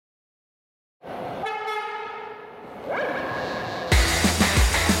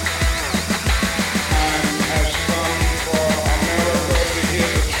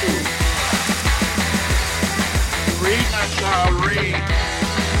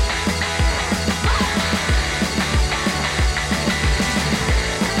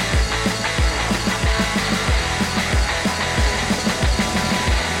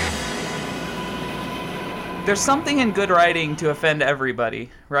There's something in good writing to offend everybody,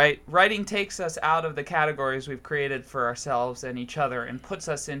 right? Writing takes us out of the categories we've created for ourselves and each other and puts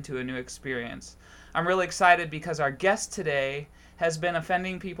us into a new experience. I'm really excited because our guest today has been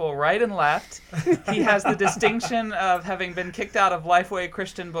offending people right and left. He has the distinction of having been kicked out of Lifeway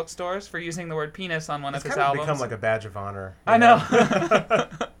Christian bookstores for using the word penis on one of his albums. It's become like a badge of honor. I know.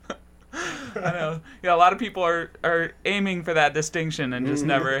 I know. Yeah, a lot of people are aiming for that distinction and just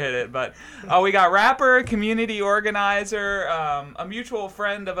never hit it. But we got rapper, community organizer, a mutual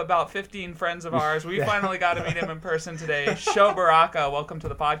friend of about 15 friends of ours. We finally got to meet him in person today. Sho Baraka, welcome to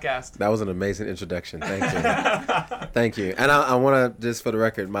the podcast. That was an amazing introduction. Thank you. Thank you. And I want to, just for the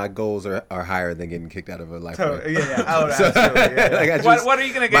record, my goals are higher than getting kicked out of a life. Totally. Yeah. Oh, absolutely. Yeah. Like what are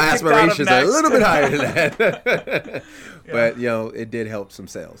you going to get kicked out of next? My aspirations are a little bit higher than that. But, it did help some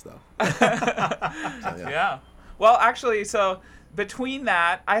sales, though. Yeah. Well, actually, so between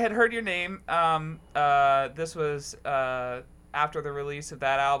that, I had heard your name. This was after the release of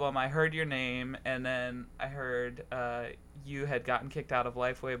that album. I heard your name, and then I heard you had gotten kicked out of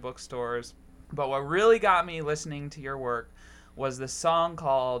Lifeway bookstores. But what really got me listening to your work was the song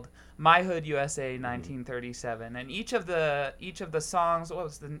called My Hood USA 1937, and each of the songs, what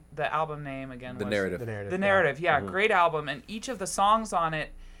was the album name again? The Narrative. The Narrative, yeah. Great album, and each of the songs on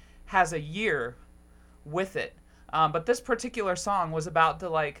it has a year with it. But this particular song was about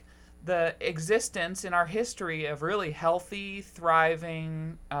the existence in our history of really healthy,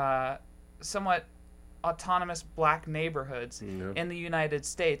 thriving, somewhat autonomous black neighborhoods in the United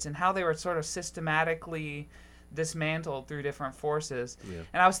States, and how they were sort of systematically dismantled through different forces.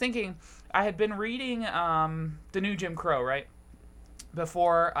 And I was thinking, I had been reading The New Jim Crow, right,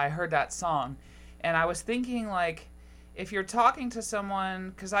 before I heard that song, and I was thinking, like, if you're talking to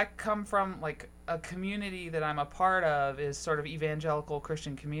someone, because I come from like a community that I'm a part of is sort of evangelical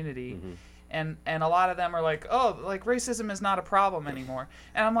Christian community, and a lot of them are like, oh, like racism is not a problem anymore.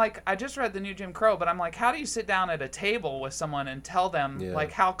 And I'm like, I just read The New Jim Crow, but I'm like, how do you sit down at a table with someone and tell them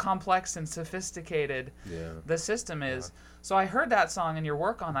like how complex and sophisticated the system is? So I heard that song and your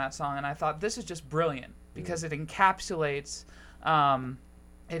work on that song, and I thought, this is just brilliant because it encapsulates a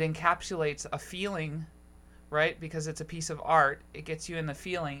feeling, right? Because it's a piece of art, it gets you in the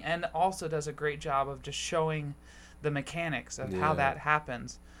feeling, and also does a great job of just showing the mechanics of how that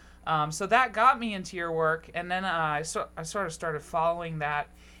happens. So that got me into your work, and then I sort of started following that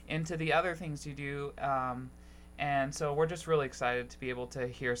into the other things you do, and so we're just really excited to be able to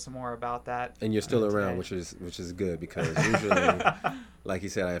hear some more about that. And you're still around, which is good, because usually, like you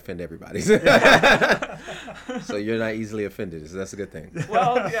said, I offend everybody. So you're not easily offended, so that's a good thing.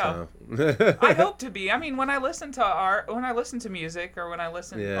 Well, yeah. So. I hope to be. I mean, when I listen to art, when I listen to music, or when I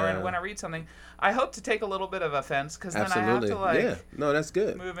listen, or when I read something, I hope to take a little bit of offense, because then I have to no, that's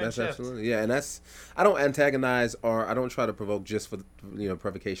good. Move and that's shift. Absolutely, and that's, I don't antagonize, or I don't try to provoke just for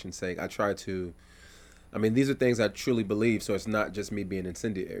provocation's sake. I try to. I mean, these are things I truly believe, so it's not just me being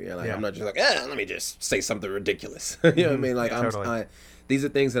incendiary. Like, I'm not just like, let me just say something ridiculous. You know what I mean? Like, totally. These are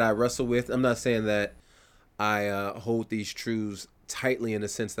things that I wrestle with. I'm not saying that I hold these truths tightly in the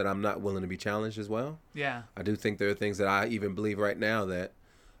sense that I'm not willing to be challenged as well. Yeah. I do think there are things that I even believe right now that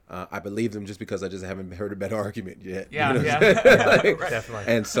I believe them just because I just haven't heard a better argument yet. Yeah, Definitely.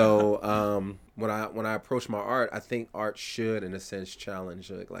 And so when I approach my art, I think art should, in a sense, challenge,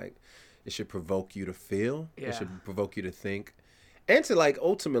 like it should provoke you to feel. Yeah. It should provoke you to think. And to, like,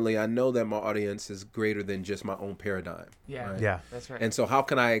 ultimately, I know that my audience is greater than just my own paradigm. Yeah. Right? Yeah. That's right. And so how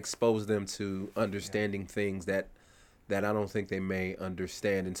can I expose them to understanding things that I don't think they may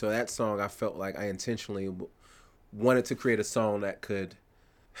understand? And so that song, I felt like I intentionally wanted to create a song that could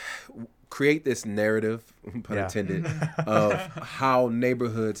create this narrative, pun intended, of how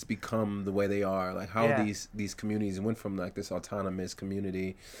neighborhoods become the way they are, like how these communities went from like this autonomous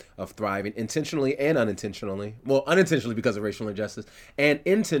community of thriving intentionally and unintentionally. Well, unintentionally because of racial injustice, and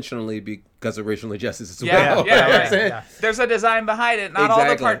intentionally because of racial injustice as well. Yeah. There's a design behind it. Not all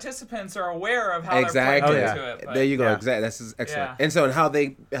the participants are aware of how they're playing into it. But, there you go. Exactly. That's excellent. Yeah. And so how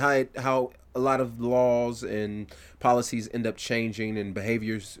a lot of laws and policies end up changing, and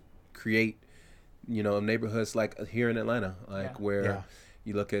behaviors create, neighborhoods like here in Atlanta, where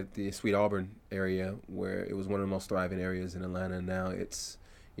you look at the Sweet Auburn area, where it was one of the most thriving areas in Atlanta. And now it's,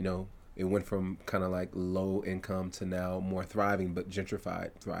 it went from kind of like low income to now more thriving, but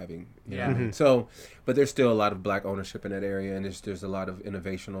gentrified thriving. You know what I mean? So, but there's still a lot of black ownership in that area, and there's a lot of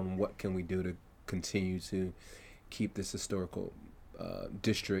innovation on what can we do to continue to keep this historical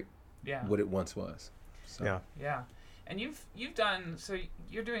district what it once was. So. Yeah. And you've done, so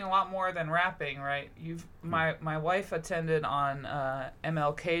you're doing a lot more than rapping, right? My wife attended on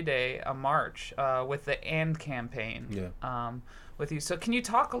MLK Day a march with the AND campaign. With you. So can you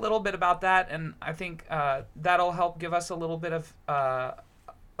talk a little bit about that? And I think that'll help give us a little bit of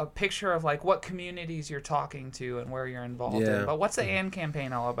a picture of like what communities you're talking to and where you're involved in. But what's the AND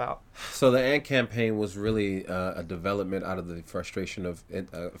campaign all about? So the AND campaign was really a development out of the frustration of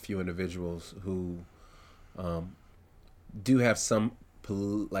a few individuals who do have some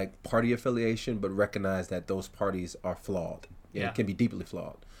party affiliation, but recognize that those parties are flawed. It can be deeply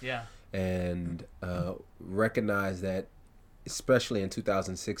flawed. And recognize that, especially in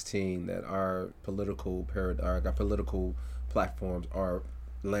 2016, that our political platforms, our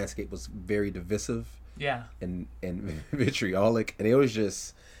landscape was very divisive and vitriolic, and it was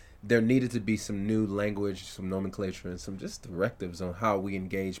just, there needed to be some new language, some nomenclature, and some just directives on how we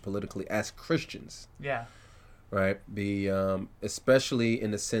engage politically as Christians. Right? Especially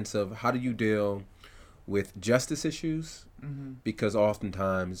in the sense of how do you deal with justice issues, because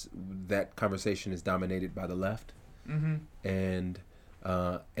oftentimes that conversation is dominated by the left. And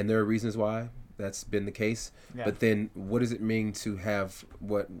there are reasons why that's been the case. But then what does it mean to have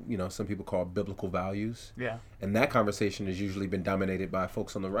what, some people call biblical values? And that conversation has usually been dominated by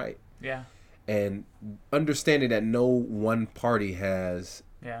folks on the right. And understanding that no one party has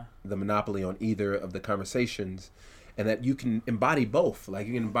the monopoly on either of the conversations, and that you can embody both. Like,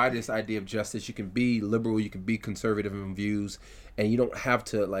 you can embody this idea of justice. You can be liberal, you can be conservative in views, and you don't have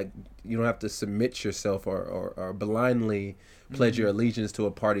to submit yourself or blindly pledge your allegiance to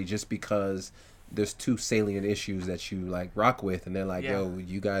a party just because there's two salient issues that you rock with, and they're like, yo,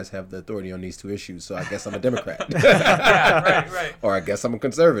 you guys have the authority on these two issues, so I guess I'm a Democrat. Right. Or I guess I'm a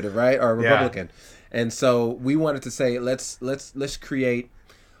conservative, right? Or a Republican. And so we wanted to say, let's create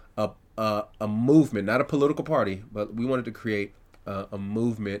a movement, not a political party, but we wanted to create a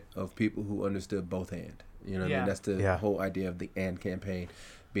movement of people who understood both and. You know what I mean? That's the whole idea of the AND campaign,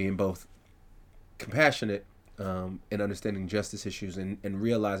 being both compassionate and understanding justice issues and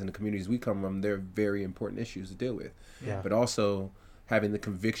realizing the communities we come from, they're very important issues to deal with. But also having the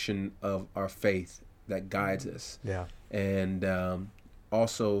conviction of our faith that guides us. And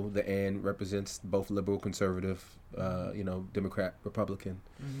also the AND represents both liberal, conservative, Democrat, Republican.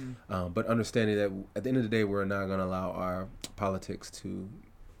 But understanding that at the end of the day, we're not going to allow our politics to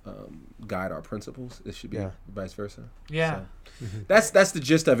guide our principles. It should be vice versa. So that's the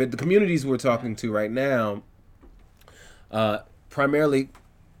gist of it. The communities we're talking to right now primarily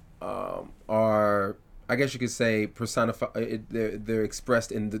are, I guess you could say, personified. They're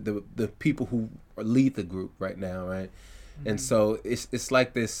expressed in the people who lead the group right now, right? And so it's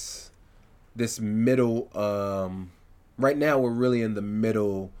like this middle. Right now we're really in the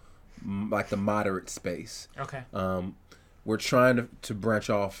middle, like the moderate space. We're trying to branch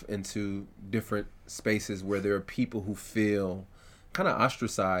off into different spaces where there are people who feel kind of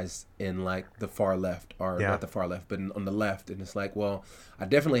ostracized in like the far left, or not the far left, but on the left. And it's like, well, I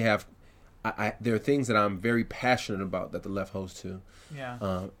definitely have, there are things that I'm very passionate about that the left holds to.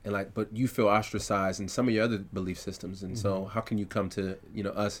 And but you feel ostracized in some of your other belief systems. And so how can you come to,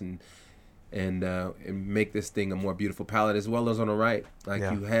 us and make this thing a more beautiful palette, as well as on the right?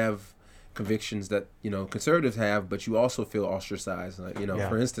 You have convictions that conservatives have, but you also feel ostracized.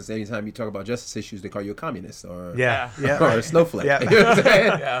 For instance, anytime you talk about justice issues, they call you a communist or or a snowflake. You know what I'm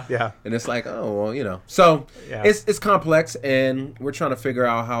saying? And it's like, oh well, so it's complex, and we're trying to figure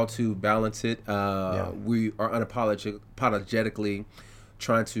out how to balance it. We are unapologetically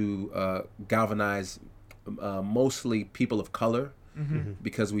trying to galvanize mostly people of color,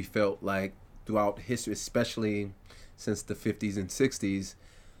 because we felt like throughout history, especially since the 50s and 60s,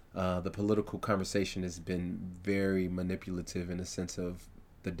 the political conversation has been very manipulative in the sense of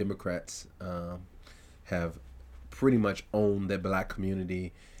the Democrats have pretty much owned the black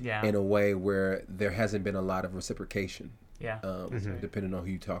community in a way where there hasn't been a lot of reciprocation, depending on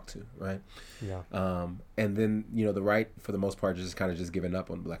who you talk to, right? And then, the right, for the most part, just kind of just giving up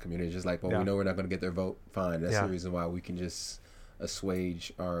on the black community. Just like, well, we know we're not going to get their vote. Fine. That's the reason why we can just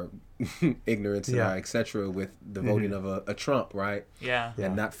assuage our ignorance and our et cetera with the voting of a Trump, right?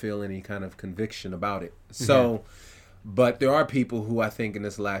 And not feel any kind of conviction about it. So, but there are people who I think in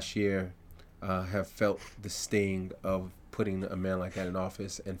this last year have felt the sting of putting a man like that in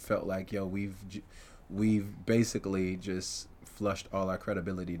office, and felt like, we've basically just flushed all our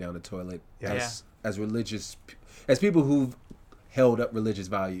credibility down the toilet as religious, as people who've held up religious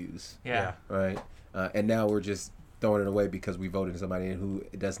values, right? And now we're just throwing it away because we voted somebody in who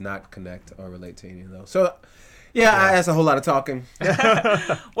does not connect or relate to any of those. So, that's a whole lot of talking.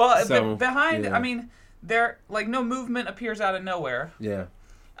 Well, behind, I mean, there, like, no movement appears out of nowhere. Yeah.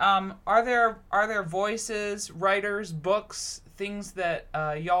 Are there voices, writers, books, things that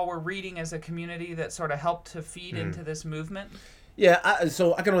y'all were reading as a community that sort of helped to feed into this movement? Yeah,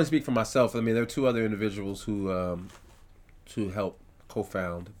 so I can only speak for myself. I mean, there are two other individuals who helped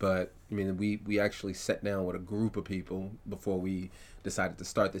co-found, but I mean, we actually sat down with a group of people before we decided to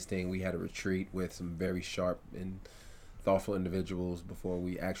start this thing. We had a retreat with some very sharp and thoughtful individuals before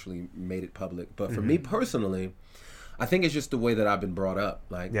we actually made it public. But for me personally, I think it's just the way that I've been brought up.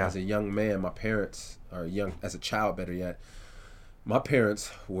 Like, as a young man, my parents, as a child, better yet, my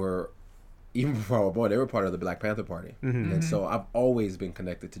parents were, even before I was born, they were part of the Black Panther Party. And so I've always been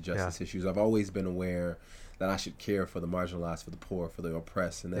connected to justice issues. I've always been aware that I should care for the marginalized, for the poor, for the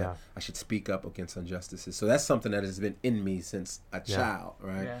oppressed, and that I should speak up against injustices. So that's something that has been in me since a child,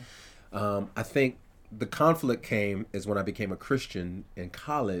 right? I think the conflict came is when I became a Christian in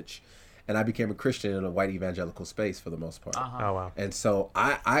college, and I became a Christian in a white evangelical space for the most part. Oh, wow. And so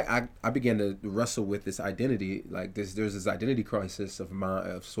I began to wrestle with this identity. Like, there's this identity crisis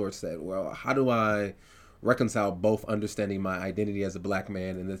of sorts that, well, how do I reconcile both understanding my identity as a Black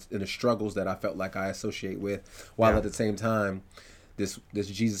man and the struggles that I felt like I associate with, while at the same time, this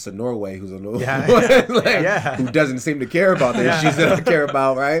Jesus of Norway, who's a who doesn't seem to care about the issues that I care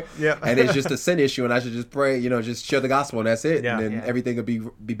about, right? And it's just a sin issue, and I should just pray, just share the gospel, and that's it, and then everything will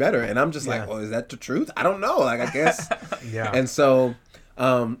be better. And I'm just like, well, is that the truth? I don't know. Like, I guess. And so,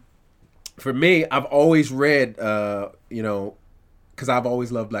 for me, I've always read, because I've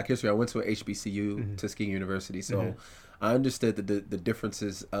always loved Black history. I went to a HBCU, Tuskegee University, so I understood the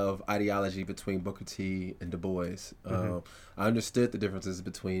differences of ideology between Booker T and Du Bois. I understood the differences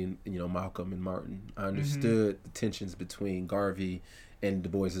between Malcolm and Martin. I understood the tensions between Garvey and Du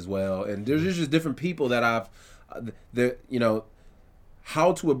Bois as well. And there's just different people that I've,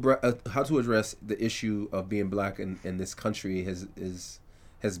 how to address the issue of being Black in this country has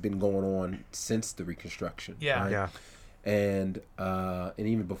been going on since the Reconstruction. Right? And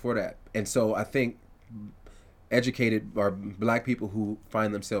even before that. And so I think educated or Black people who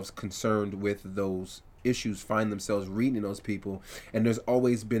find themselves concerned with those issues find themselves reading those people, and there's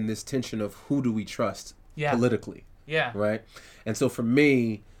always been this tension of who do we trust politically, right? And so for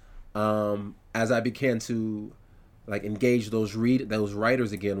me, as I began to engage those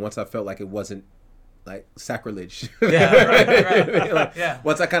writers again, once I felt like it wasn't like sacrilege, once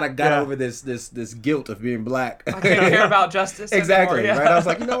I kind of got over this guilt of being Black, I can't care about justice exactly anymore. Right? I was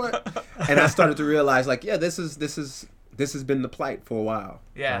like, you know what, and I started to realize this has been the plight for a while.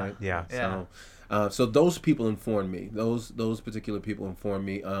 Right? So those people informed me. Those particular people informed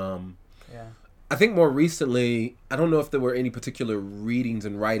me. I think more recently, I don't know if there were any particular readings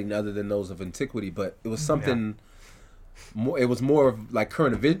and writing other than those of antiquity, but it was something. It was more of like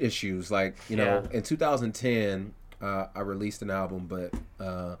current event issues. Like, in 2010, I released an album, but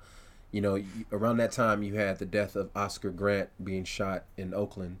around that time you had the death of Oscar Grant being shot in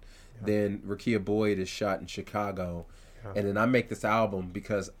Oakland. Then Rekia Boyd is shot in Chicago. And then I make this album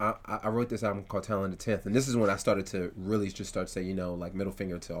because I wrote this album called Talent the 10th, and this is when I started to really just start to say, middle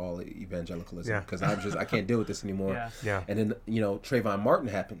finger to all evangelicalism, because I can't deal with this anymore. And then Trayvon Martin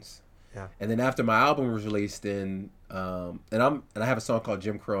happens. And then after my album was released, and I have a song called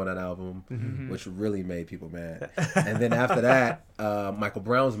Jim Crow on that album, which really made people mad. And then after that, Michael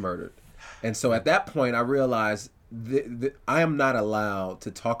Brown's murdered. And so at that point, I realized I am not allowed to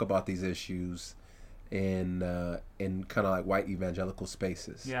talk about these issues in kind of like white evangelical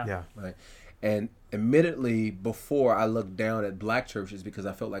spaces. Right. And admittedly, before I looked down at Black churches, because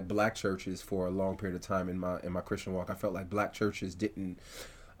I felt like Black churches for a long period of time in my Christian walk, I felt like Black churches didn't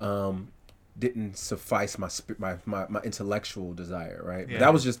suffice my intellectual desire, right? But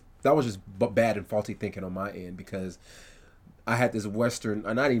that was just bad and faulty thinking on my end, because I had this Western,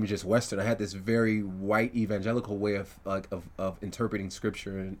 or not even just Western, I had this very white evangelical way of interpreting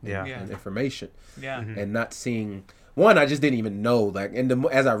scripture and information, and not seeing. One, I just didn't even know.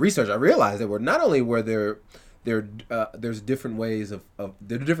 As I researched, I realized that not only were there's different ways of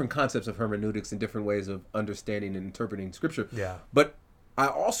there are different concepts of hermeneutics and different ways of understanding and interpreting scripture. But I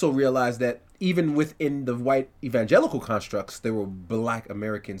also realized that even within the white evangelical constructs, there were Black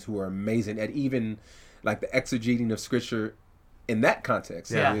Americans who were amazing at even like the exegeting of scripture in that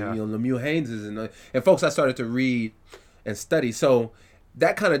context. Lemuel Haynes and folks I started to read and study. So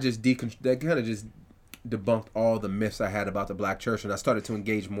that kind of just debunked all the myths I had about the Black church, and I started to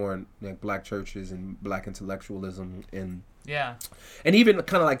engage more in Black churches and Black intellectualism and even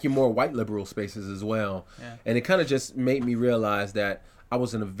kind of like your more white liberal spaces as well. And it kind of just made me realize that I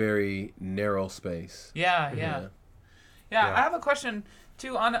was in a very narrow space. I have a question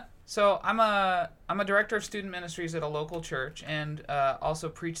too on So I'm a director of student ministries at a local church, and also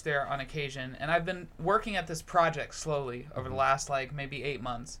preach there on occasion. And I've been working at this project slowly over the last like maybe 8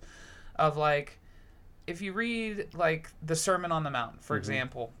 months, of like, if you read like the Sermon on the Mount, for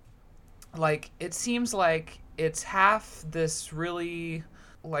example, like it seems like it's half this really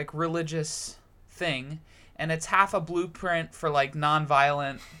like religious thing, and it's half a blueprint for like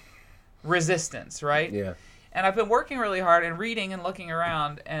nonviolent resistance, right? Yeah. And I've been working really hard and reading and looking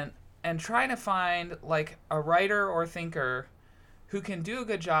around and trying to find like a writer or thinker who can do a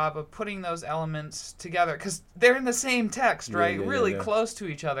good job of putting those elements together, because they're in the same text, right? Really close to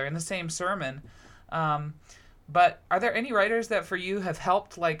each other in the same sermon. But are there any writers that for you have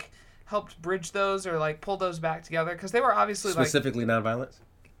helped bridge those or like pull those back together? Because they were obviously specifically nonviolence.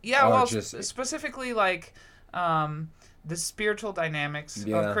 Yeah, well, specifically like the spiritual dynamics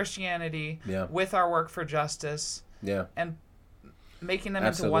of Christianity with our work for justice, and making them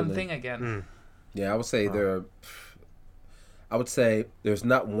into one thing again. Yeah, I would say there's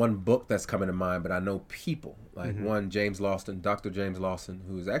not one book that's coming to mind, but I know people like one Dr. James Lawson,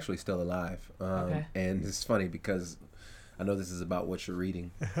 who is actually still alive. And it's funny because I know this is about what you're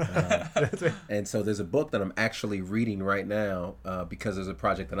reading. And so there's a book that I'm actually reading right now because there's a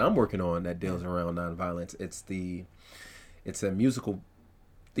project that I'm working on that deals around nonviolence. It's a musical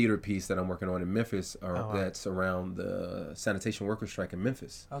theater piece that I'm working on in Memphis that's around the sanitation worker strike in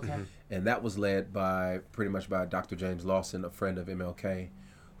Memphis. And that was led pretty much by Dr. James Lawson, a friend of MLK,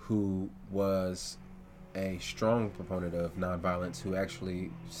 who was a strong proponent of nonviolence, who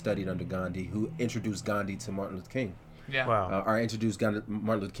actually studied under Gandhi, who introduced Gandhi to Martin Luther King. Or introduced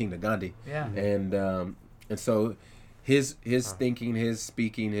Martin Luther King to Gandhi. And so his thinking, his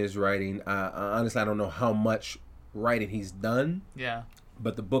speaking, his writing, honestly, I don't know how much writing he's done.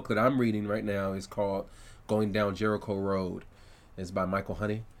 But the book that I'm reading right now is called Going Down Jericho Road. It's by Michael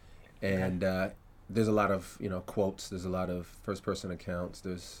Honey. And there's a lot of, quotes. There's a lot of first-person accounts.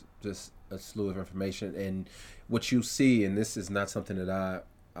 There's just a slew of information. And what you see, and this is not something that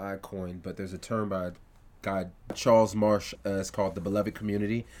I coined, but there's a term by a guy, Charles Marsh, it's called The Beloved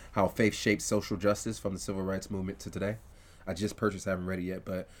Community, How Faith Shaped Social Justice from the Civil Rights Movement to Today. I just purchased, I haven't read it yet,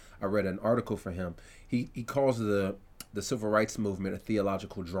 but I read an article for him. He calls the civil rights movement a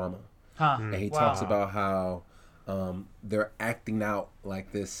theological drama. And he talks about how they're acting out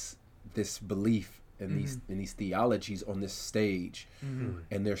like this belief and these theologies on this stage,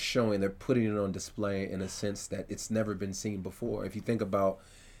 and they're putting it on display in a sense that it's never been seen before. If you think about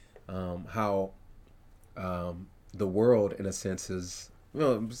how the world, in a sense, is,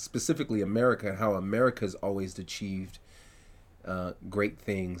 specifically America, how America's always achieved great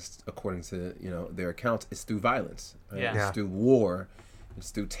things according to their accounts, is through violence, right? It's through war,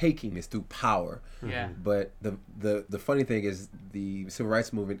 it's through taking, it's through power. But the funny thing is the civil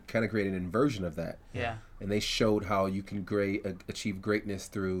rights movement kind of created an inversion of that. And they showed how you can achieve greatness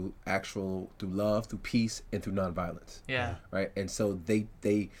through love, through peace, and through nonviolence. Right. And so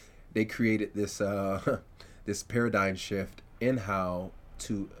they created this this paradigm shift in how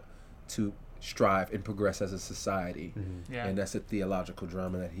to strive and progress as a society. And that's a theological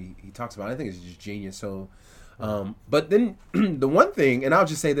drama that he talks about. I think it's just genius. So but then the one thing, and I'll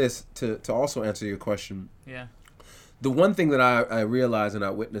just say this to also answer your question, the one thing that I realized and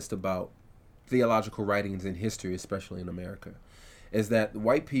I witnessed about theological writings in history, especially in America, is that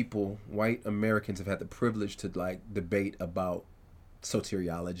white Americans have had the privilege to debate about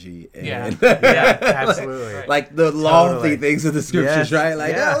soteriology and absolutely, like the lofty things of the scriptures, right?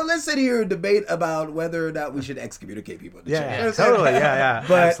 Like, let's sit here and debate about whether or not we should excommunicate people. Totally, but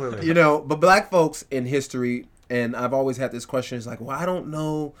absolutely. But black folks in history, and I've always had this question, is like, well, I don't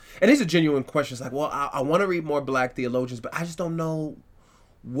know, and it's a genuine question. It's like, well, I want to read more black theologians, but I just don't know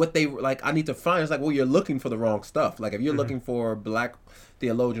what they like. I need to find. It's like, well, you're looking for the wrong stuff. Like, if you're looking for black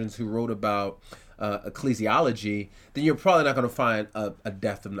theologians who wrote about ecclesiology, then you're probably not going to find a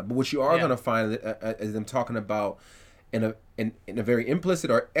depth of them. But what you are going to find is them talking about in a very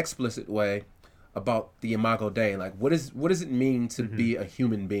implicit or explicit way about the imago Dei. Like, what does it mean to be a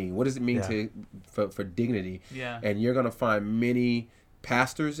human being? What does it mean for dignity? And you're going to find many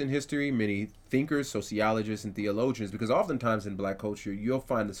pastors in history, many thinkers, sociologists, and theologians, because oftentimes in black culture, you'll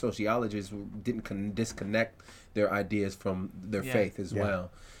find the sociologists who didn't disconnect their ideas from their faith as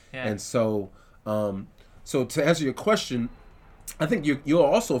well. And so to answer your question, I think you'll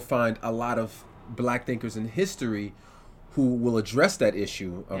also find a lot of black thinkers in history who will address that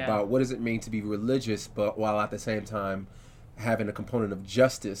issue about what does it mean to be religious, but while at the same time having a component of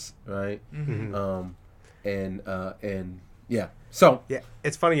justice, right? And Yeah. So yeah,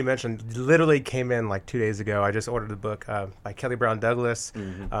 it's funny you mentioned. Literally came in like 2 days ago. I just ordered the book by Kelly Brown Douglas,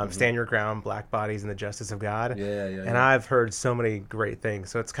 "Stand Your Ground: Black Bodies and the Justice of God." And I've heard so many great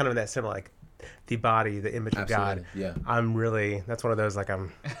things. So it's kind of that similar, like the body, the image of God. Yeah. That's one of those like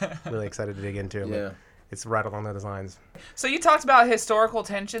I'm really excited to dig into. Yeah. It's right along those lines. So you talked about historical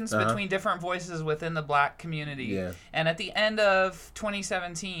tensions between different voices within the Black community. Yeah. And at the end of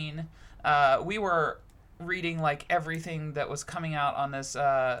 2017, we were reading like everything that was coming out on this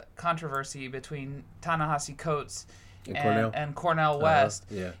controversy between Ta-Nehisi Coates and Cornel West.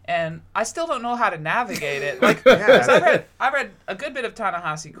 Yeah. And I still don't know how to navigate it. Like, 'cause I read a good bit of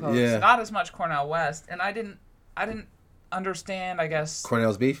Ta-Nehisi Coates, not as much Cornel West, and I didn't understand, I guess.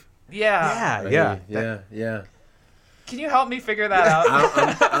 Cornel's beef? Yeah. Yeah. Can you help me figure that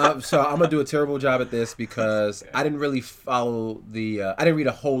out? So I'm gonna do a terrible job at this because I didn't really follow I didn't read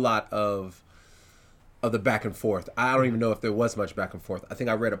a whole lot of the back and forth. I don't even know if there was much back and forth. I think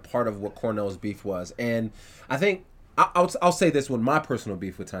I read a part of what Cornel's beef was, and I think I'll say this one: my personal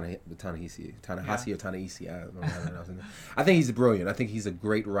beef with Ta-Nehisi or Ta-Nehisi. I don't know how to pronounce it. I think he's brilliant. I think he's a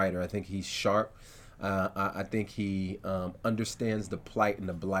great writer. I think he's sharp. I think he understands the plight and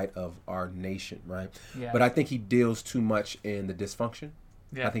the blight of our nation, right? Yeah. But I think he deals too much in the dysfunction.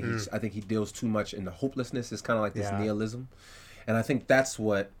 Yeah. I think he deals too much in the hopelessness. It's kind of like this nihilism, and I think that's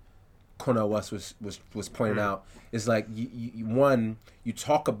what Cornel West was pointing out. Is like you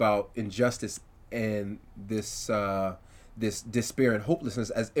talk about injustice and this despair and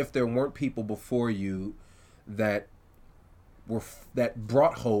hopelessness as if there weren't people before you that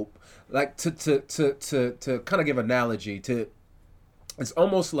brought hope. Like to kind of give analogy to, it's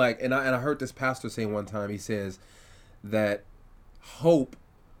almost like, and I heard this pastor say one time, he says that hope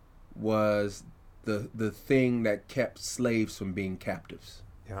was the thing that kept slaves from being captives.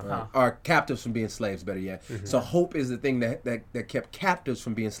 Right? Or captives from being slaves, better yet. Mm-hmm. So hope is the thing that kept captives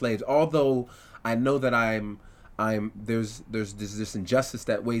from being slaves. Although I know that there's this injustice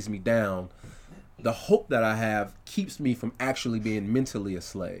that weighs me down, the hope that I have keeps me from actually being mentally a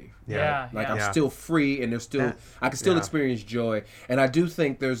slave. Yeah. Like I'm still free, and I can still experience joy. And I do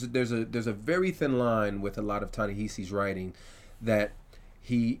think there's a very thin line with a lot of Ta-Nehisi's writing that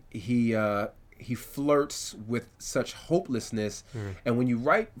he flirts with such hopelessness. And when you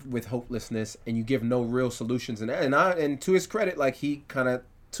write with hopelessness and you give no real solutions, and to his credit, like he kind of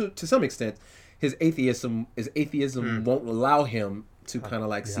to some extent, his atheism won't allow him to kind of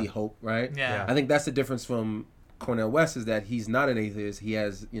like see hope, right? Yeah. I think that's the difference from Cornel West, is that he's not an atheist. He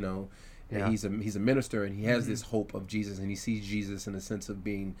has, he's a minister, and he has this hope of Jesus, and he sees Jesus in the sense of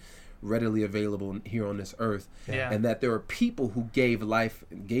being readily available here on this earth, and that there are people who gave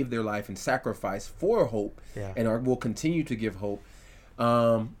their life and sacrifice for hope, and will continue to give hope.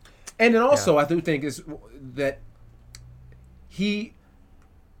 And then also, I do think is that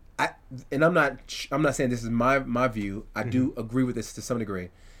and I'm not saying this is my view. I do agree with this to some degree,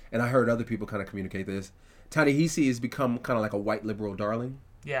 and I heard other people kind of communicate this. Ta-Nehisi has become kind of like a white liberal darling.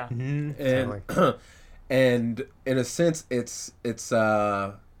 Yeah. And and in a sense, it's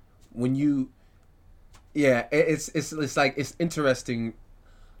when you, it's like, it's interesting.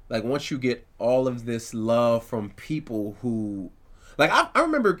 Like once you get all of this love from people who, like I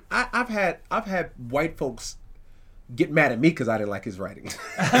remember I've had white folks get mad at me because I didn't like his writing. It's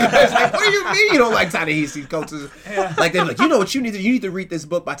like, what do you mean you don't like Ta-Nehisi Coates? Like they're like, you know what you need to read this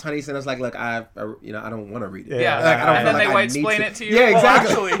book by Ta-Nehisi. And I was like, look, I don't want to read it. Yeah. Like, I don't and then they white explain it to you. Yeah,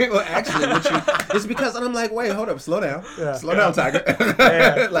 exactly. Well, actually, it's because, and I'm like, wait, hold up, slow down, Tiger.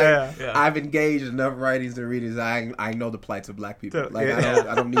 I've engaged enough writings and readings. I know the plights of black people. Like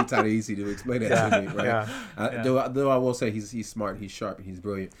I don't need Ta-Nehisi to explain that to me, right? Though I will say he's smart, he's sharp, and he's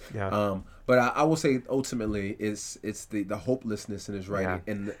brilliant. But I will say ultimately it's the hopelessness in his writing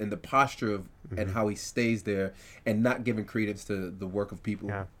and the posture of and how he stays there and not giving credence to the work of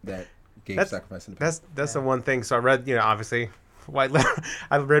people that gave sacrifice in the past. That's the one thing. So I read, obviously,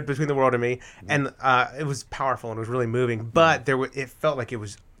 I read Between the World and Me, and it was powerful and it was really moving. But it felt like it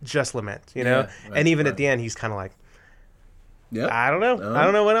was just lament, and even at the end, he's kind of like, I don't know. I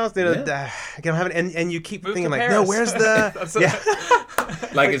don't know what else. And you keep thinking like, no, where's the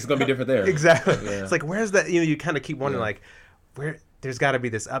like it's gonna be different there. Exactly. Yeah. It's like, where's that? You kind of keep wondering like, where there's got to be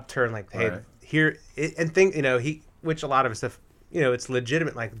this upturn. Like, hey, here and think which a lot of stuff, it's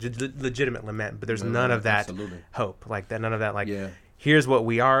legitimate, like legitimate lament, but there's none of that hope, like that. None of that, like. Here's what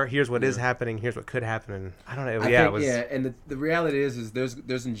we are. Here's what is happening. Here's what could happen. And I don't know. And the reality is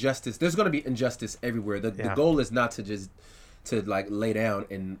there's injustice. There's going to be injustice everywhere. The goal is not to just like lay down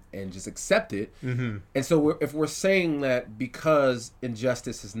and just accept it. And so if we're saying that because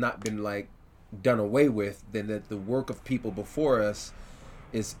injustice has not been like done away with, then that the work of people before us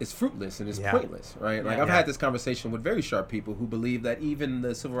is fruitless and is pointless, right? Like I've had this conversation with very sharp people who believe that even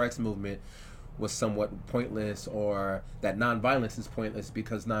the civil rights movement was somewhat pointless, or that nonviolence is pointless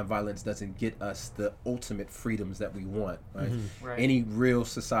because nonviolence doesn't get us the ultimate freedoms that we want, right? Right. Any real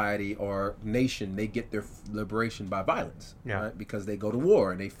society or nation, they get their liberation by violence, right? Because they go to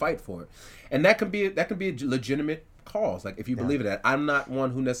war and they fight for it, and that can be a legitimate cause. Like if you believe in that, I'm not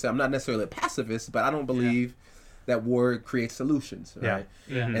necessarily a pacifist, but I don't believe that war creates solutions, right?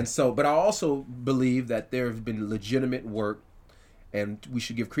 And so, but I also believe that there have been legitimate work, and we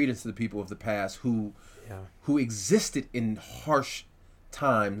should give credence to the people of the past who existed in harsh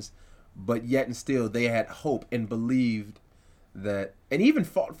times, but yet and still they had hope and believed that, and even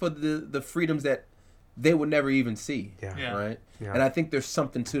fought for the freedoms that they would never even see, right? And I think there's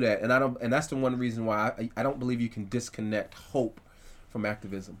something to that, and that's the one reason why I don't believe you can disconnect hope from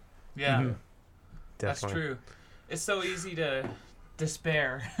activism. Yeah, that's true. It's so easy to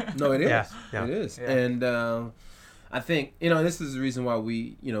despair. No, it is. It is, and. I think, this is the reason why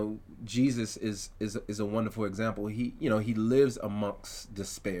we, Jesus is a wonderful example. He lives amongst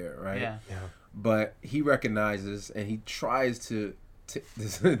despair, right? Yeah. But he recognizes and he tries to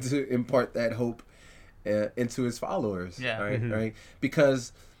impart that hope into his followers, right? Right?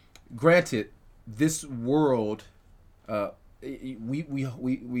 Because, granted, this world, we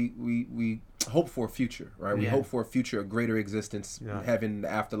hope for a future, right? We hope for a future, a greater existence, heaven, the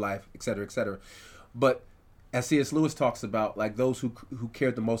afterlife, et cetera, but as C.S. Lewis talks about, like those who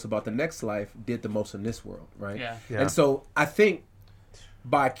cared the most about the next life did the most in this world, right? Yeah. And so I think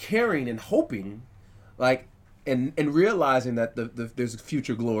by caring and hoping, like, and realizing that there's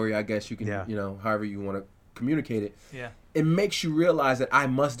future glory, I guess you can, however you want to communicate it. Yeah. It makes you realize that I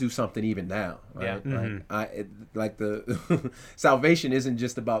must do something even now, right? Like the salvation isn't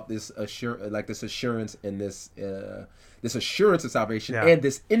just about this assurance and this assurance of salvation and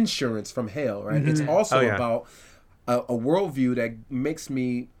this insurance from hell, right? It's also about a worldview that makes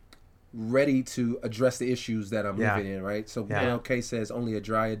me ready to address the issues that I'm living in, right? So Kay says only a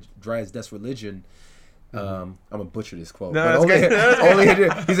dry as dust religion. I'm gonna butcher this quote. No,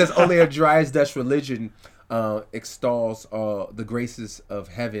 he says only a dry as dust religion extols the graces of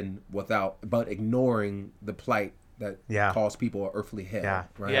heaven but ignoring the plight that calls people an earthly hell.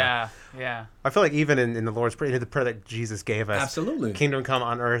 Right? Yeah. I feel like even in the Lord's Prayer, the prayer that Jesus gave us, absolutely, kingdom come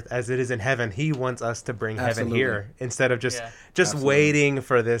on earth as it is in heaven. He wants us to bring heaven here instead of just waiting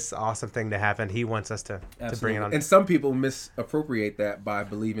for this awesome thing to happen. He wants us to bring it on. And some people misappropriate that by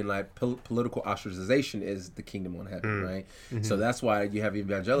believing like political ostracization is the kingdom on heaven, right? So that's why you have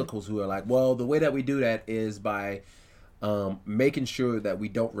evangelicals who are like, well, the way that we do that is by making sure that we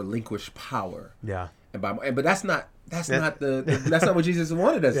don't relinquish power. Yeah. But that's not what Jesus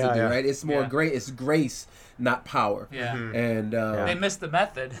wanted us to do, right? It's more great. It's grace, not power. Yeah. And they missed the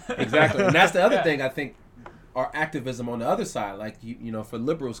method. Exactly. And that's the other thing I think our activism on the other side, like for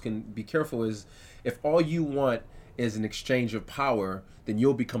liberals can be careful, is if all you want is an exchange of power, then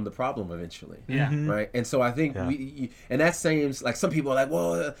you'll become the problem eventually. Yeah. Right. And so I think and that seems like some people are like,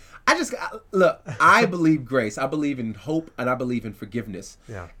 well, I believe grace. I believe in hope, and I believe in forgiveness.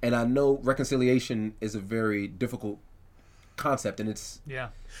 Yeah. And I know reconciliation is a very difficult concept, and it's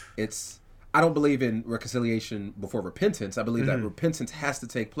I don't believe in reconciliation before repentance. I believe that repentance has to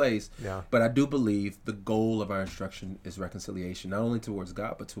take place. Yeah. But I do believe the goal of our instruction is reconciliation, not only towards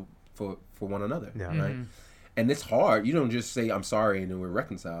God, but for one another. Yeah. Right. And it's hard. You don't just say, I'm sorry, and then we're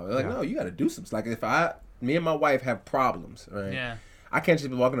reconciled. Like, no, you got to do something. Like, if me and my wife have problems, right? Yeah. I can't just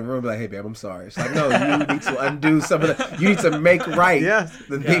be walking in the room and be like, hey, babe, I'm sorry. It's like, no, you need to undo some of the, you need to make right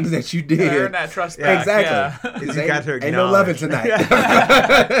the things that you did. Earn that trust back. Exactly. You got to acknowledge. Ain't no loving tonight.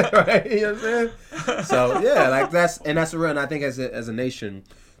 Right? You know what I'm saying? So, like that's real. And I think as a nation,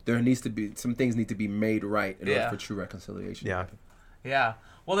 there needs to be, some things need to be made right in order for true reconciliation. Yeah. Yeah.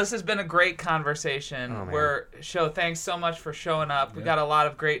 Well, this has been a great conversation. Sho, thanks so much for showing up. We got a lot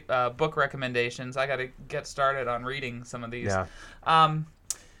of great book recommendations. I got to get started on reading some of these. Yeah.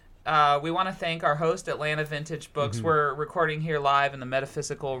 We want to thank our host, Atlanta Vintage Books. We're recording here live in the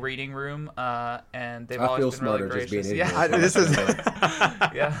Metaphysical Reading Room, and they've always been really gracious.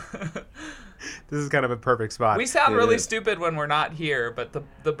 This is kind of a perfect spot. We sound really stupid when we're not here, but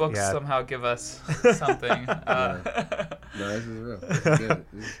the books somehow give us something. No, this is real. This is good.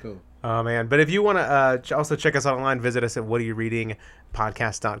 This is cool. Oh, man. But if you want to also check us out online, visit us at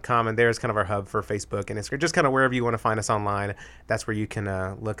whatareyourreadingpodcast.com. And there's kind of our hub for Facebook and Instagram. Just kind of wherever you want to find us online, that's where you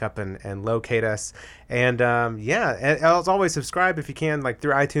can look up and locate us. And, as always, subscribe if you can, like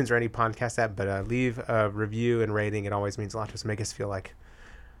through iTunes or any podcast app. But leave a review and rating. It always means a lot to us. Make us feel like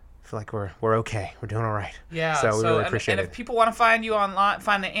feel like we're okay. We're doing all right. Yeah. So we really appreciate it. And if people want to find you online,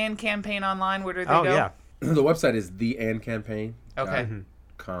 find the AND campaign online, where do they go? Yeah. The website is theandcampaign.com.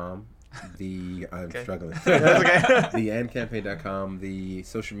 Okay. I'm struggling. That's okay. Theandcampaign.com. The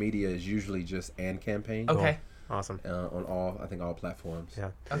social media is usually just And Campaign. Okay. Awesome. On all platforms.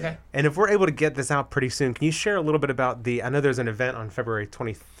 Yeah. Okay. And if we're able to get this out pretty soon, can you share a little bit about I know there's an event on February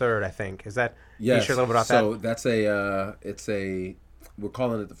 23rd, I think. Is that? Yes. Can you share a little bit about that? So that's we're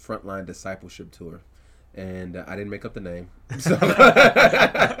calling it the Frontline Discipleship Tour. And I didn't make up the name. So,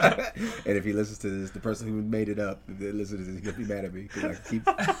 and if he listens to this, the person who made it up, listen to this, he's going to be mad at me.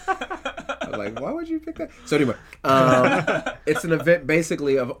 I'm like, why would you pick that? So anyway, it's an event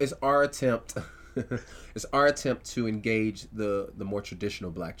basically it's our attempt to engage the more traditional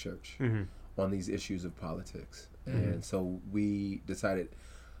Black church on these issues of politics. And so we decided,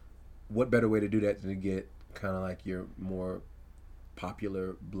 what better way to do that than to get kind of like your more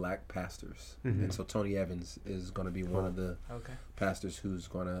popular Black pastors. And so Tony Evans is going to be one of the pastors who's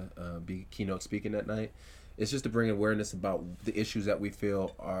going to be keynote speaking that night. It's just to bring awareness about the issues that we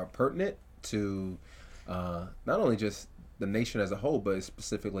feel are pertinent to not only just the nation as a whole, but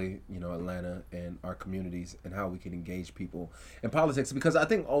specifically, Atlanta and our communities, and how we can engage people in politics. Because I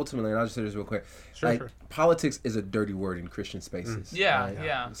think ultimately, and I'll just say this real quick, politics is a dirty word in Christian spaces. Yeah, right?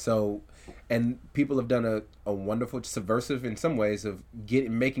 yeah. So, and people have done a wonderful, subversive in some ways, of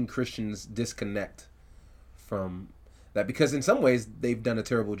making Christians disconnect from that, because in some ways they've done a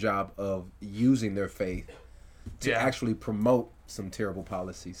terrible job of using their faith to actually promote some terrible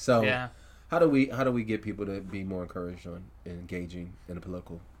policies. So how do we get people to be more encouraged on engaging in a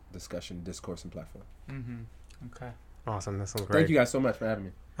political discussion, discourse, and platform? Okay. Awesome. That sounds great. Thank you guys so much for having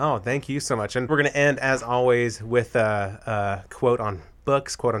me. Oh, thank you so much. And we're going to end, as always, with a quote on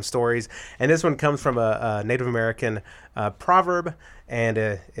books, quote on stories. And this one comes from a Native American proverb. And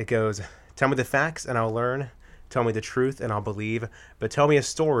it goes, "Tell me the facts and I'll learn. Tell me the truth and I'll believe. But tell me a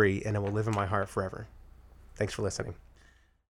story and it will live in my heart forever." Thanks for listening.